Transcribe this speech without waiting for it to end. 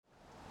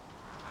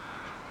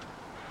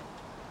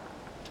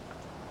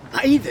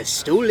By the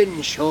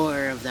stolen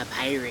shore of the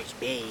Pirate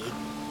Bay,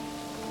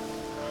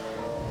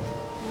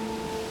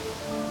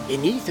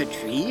 beneath a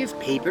tree of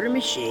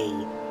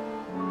papier-mâché,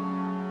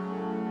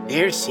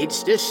 there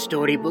sits the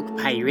storybook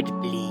pirate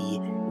Blee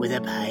with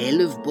a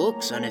pile of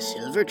books on a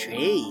silver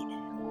tray.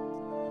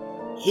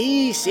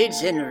 He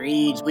sits and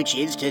reads, which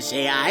is to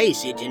say I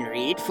sit and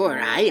read, for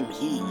I am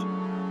he.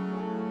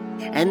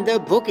 And the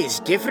book is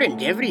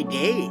different every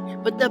day,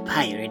 but the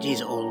pirate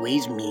is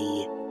always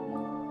me.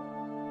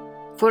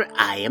 For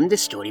I am the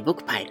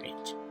storybook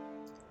pirate,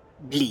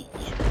 Blee.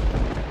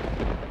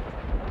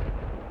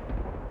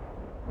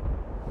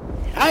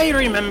 I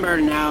remember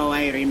now.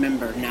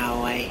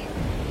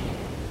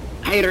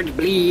 Pirate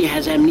Blee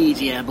has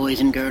amnesia, boys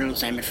and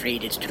girls, I'm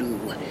afraid it's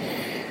true.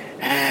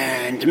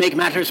 And to make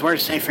matters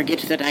worse, I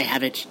forget that I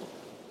have it.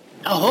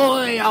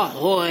 Ahoy,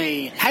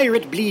 ahoy!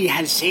 Pirate Blee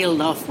has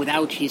sailed off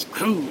without his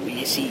crew,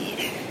 you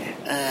see.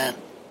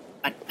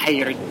 But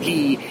Pirate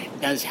Blee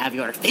does have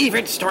your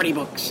favorite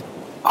storybooks.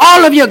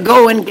 All of you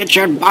go and get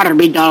your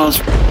Barbie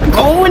dolls.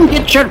 Go and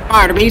get your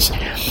Barbies,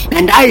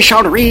 and I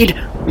shall read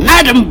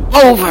Madame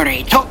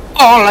Bovary to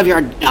all of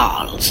your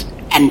dolls,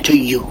 and to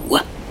you.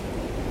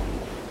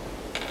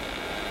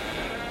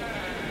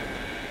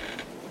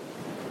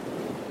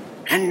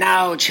 And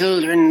now,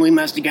 children, we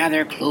must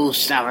gather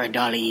close our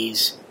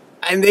dollies,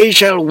 and they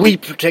shall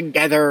weep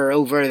together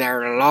over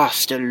their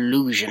lost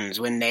illusions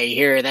when they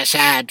hear the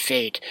sad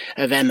fate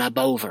of Emma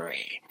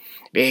Bovary.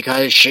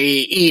 Because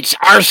she eats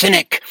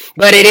arsenic,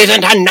 but it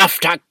isn't enough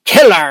to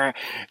kill her,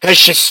 because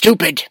she's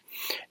stupid.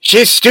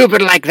 She's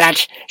stupid like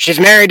that. She's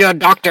married to a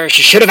doctor.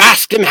 She should have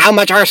asked him how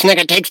much arsenic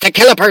it takes to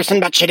kill a person,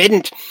 but she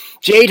didn't.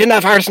 She ate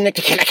enough arsenic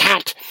to kill a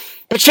cat.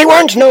 But she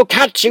weren't no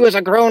cat, she was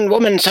a grown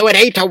woman, so it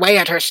ate away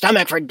at her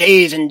stomach for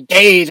days and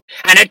days,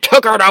 and it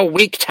took her a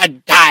week to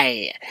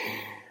die.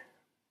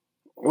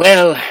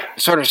 Well,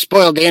 sort of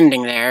spoiled the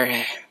ending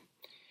there.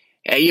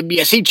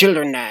 You see,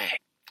 children,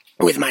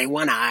 with my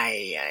one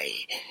eye,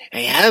 I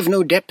have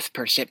no depth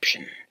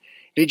perception.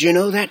 Did you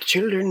know that,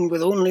 children?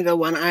 With only the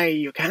one eye,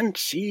 you can't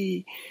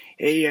see.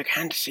 You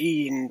can't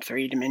see in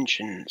 3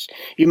 dimensions.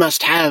 You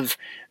must have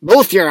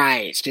both your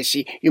eyes to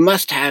see. You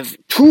must have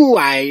 2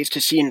 eyes to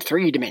see in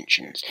 3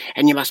 dimensions.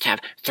 And you must have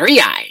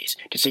 3 eyes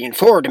to see in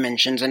 4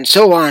 dimensions, and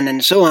so on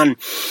and so on.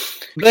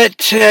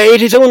 But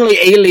it is only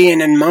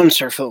alien and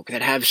monster folk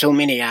that have so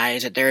many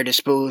eyes at their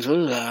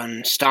disposal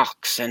on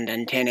stalks and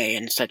antennae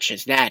and such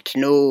as that.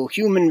 No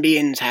human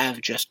beings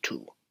have just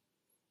 2.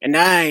 And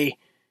I,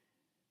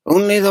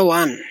 only the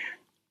 1.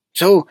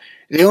 So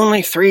the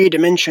only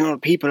 3-dimensional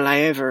people I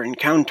ever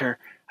encounter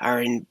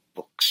are in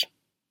books.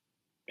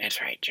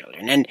 That's right,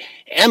 children. And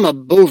Emma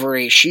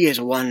Bovary, she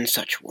is one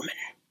such woman.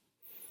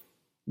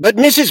 But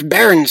Mrs.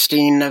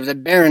 Berenstain of the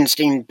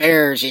Berenstain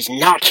Bears is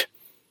not.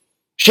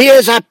 She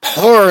is a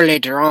poorly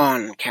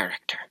drawn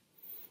character.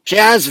 She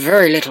has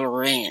very little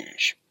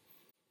range.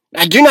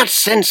 I do not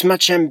sense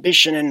much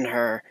ambition in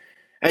her.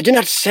 I do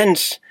not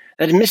sense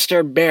that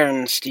Mr.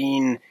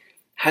 Berenstain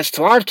has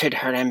thwarted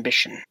her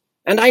ambition,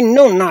 and I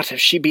know not if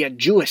she be a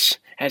Jewess,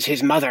 as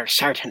his mother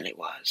certainly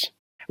was.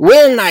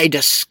 When I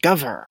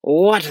discover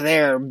what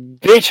their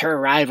bitter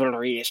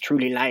rivalry is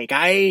truly like,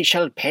 I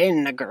shall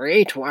pen a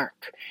great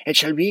work. It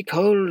shall be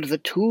called The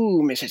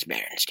Two Mrs.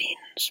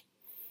 Berenstains.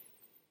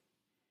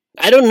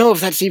 I don't know if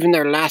that's even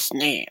their last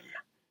name.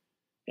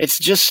 It's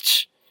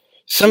just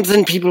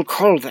something people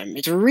call them.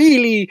 It's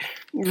really,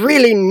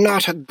 really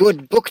not a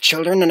good book,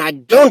 children, and I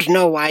don't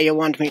know why you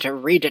want me to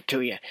read it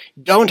to you.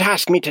 Don't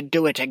ask me to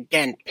do it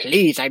again,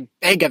 please. I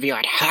beg of you.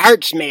 It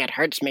hurts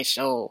me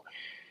so.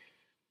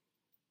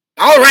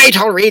 All right,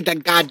 I'll read the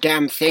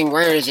goddamn thing.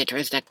 Where is it?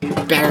 Where's that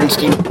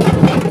Berenstain?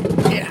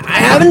 I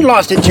haven't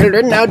lost it,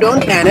 children. Now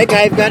don't panic.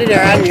 I've got it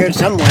around here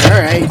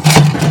somewhere.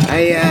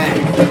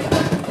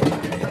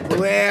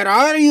 Where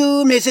are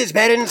you, Mrs.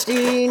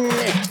 Berenstain?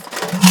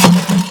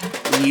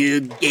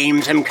 You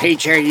gamesome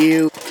creature,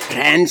 you,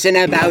 prancing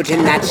about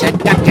in that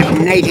seductive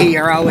nightie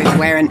you're always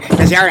wearing.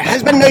 Does your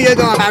husband know you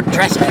go about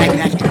dressed like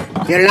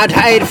that? You'll not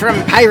hide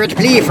from Pirate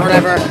Blee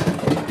forever,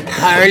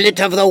 harlot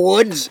of the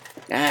woods.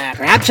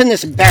 Perhaps in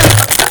this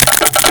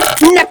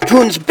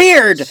Neptune's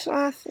beard.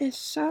 Sloth is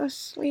so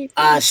sleepy.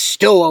 A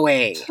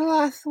stowaway.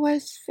 Sloth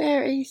was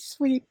very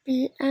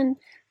sleepy and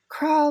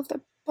crawled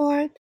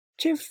aboard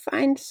to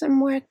find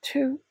somewhere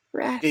to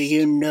rest. Do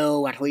you know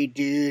what we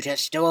do to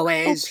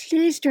stowaways? Oh,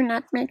 please do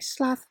not make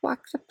Sloth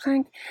walk the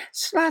plank.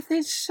 Sloth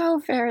is so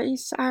very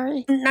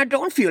sorry. Now,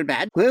 don't feel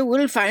bad.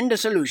 We'll find a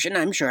solution,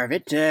 I'm sure of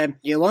it.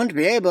 You won't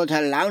be able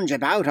to lounge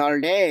about all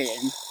day.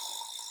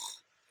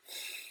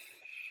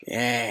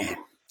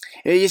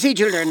 You see,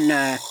 children,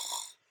 a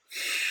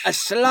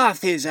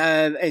sloth is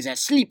a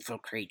sleepful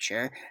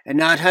creature,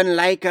 not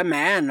unlike a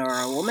man or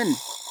a woman.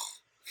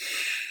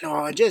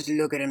 Oh, just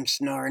look at him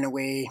snoring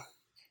away.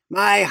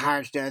 My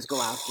heart does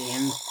go out to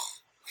him.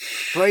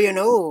 For you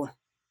know,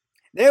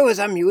 there was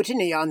a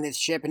mutiny on this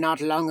ship not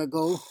long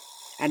ago,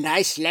 and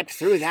I slept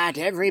through that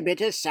every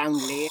bit as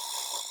soundly.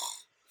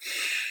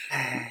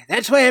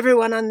 That's why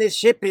everyone on this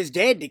ship is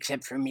dead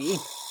except for me.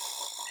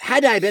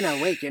 Had I been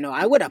awake,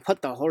 I would have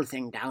put the whole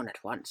thing down at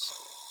once.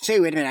 Say,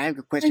 wait a minute, I have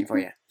a question for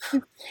you.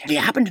 Do you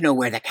happen to know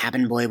where the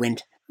cabin boy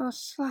went? Oh,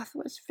 Sloth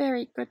was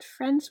very good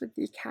friends with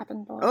the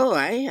cabin boy. Oh,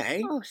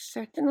 aye. Oh,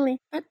 certainly.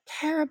 But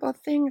terrible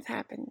things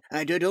happened.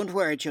 Don't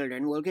worry,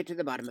 children. We'll get to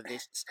the bottom of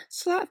this.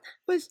 Sloth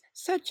was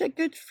such a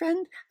good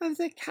friend of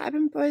the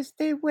cabin boys.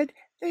 They would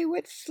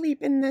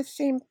sleep in the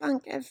same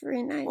bunk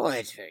every night. Oh,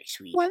 that's very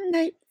sweet. One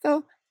night,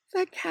 though,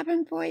 the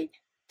cabin boy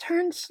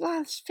turned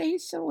Sloth's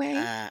face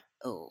away.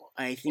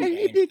 I think. And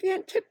he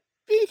began to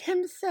beat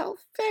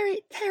himself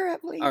very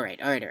terribly. All right.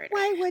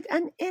 Why would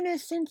an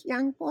innocent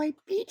young boy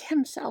beat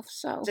himself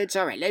so? It's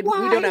all right. We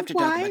don't have to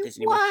talk about this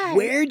anymore. Why?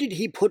 Where did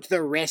he put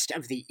the rest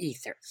of the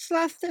ether?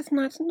 Sloth does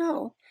not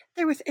know.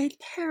 There was a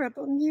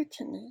terrible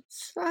mutiny.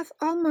 Sloth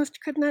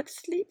almost could not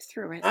sleep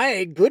through it.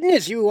 My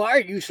goodness, you are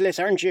useless,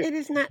 aren't you? It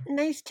is not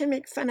nice to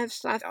make fun of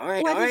Sloth. All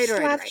right.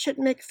 Sloth should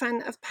make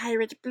fun of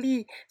Pirate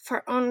Blee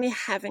for only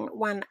having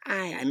one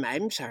eye.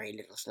 I'm sorry,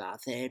 little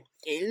Sloth.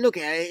 Look,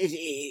 is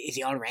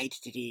he all right?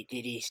 Did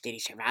he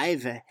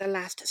survive? The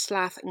last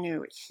Sloth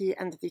knew he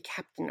and the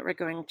captain were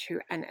going to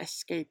an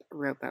escape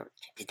rowboat.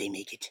 Did they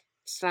make it?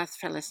 Sloth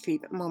fell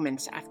asleep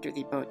moments after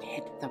the boat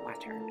hit the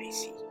water. I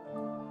see.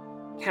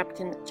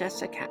 Captain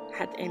Jessica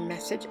had a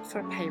message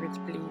for Pirate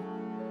Blee.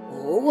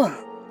 Oh?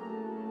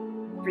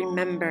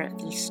 Remember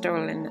the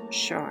stolen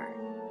shore.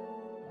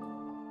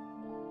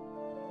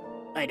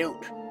 I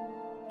don't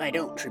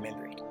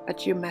remember it.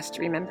 But you must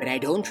remember. But I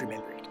don't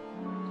remember it.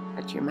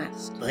 But you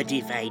must. But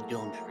if I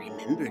don't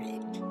remember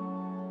it,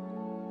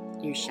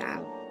 you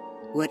shall.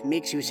 What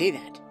makes you say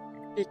that?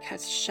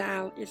 Because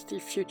shall is the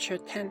future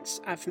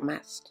tense of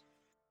must.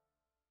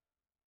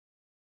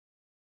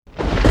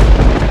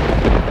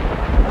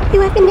 You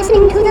have been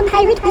listening to the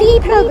Pirate Blee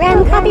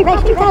program,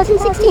 copyright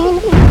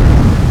 2016.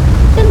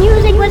 The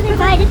music was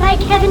provided by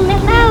Kevin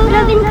MacLeod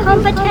of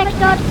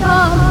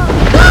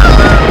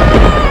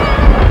Incompetech.com.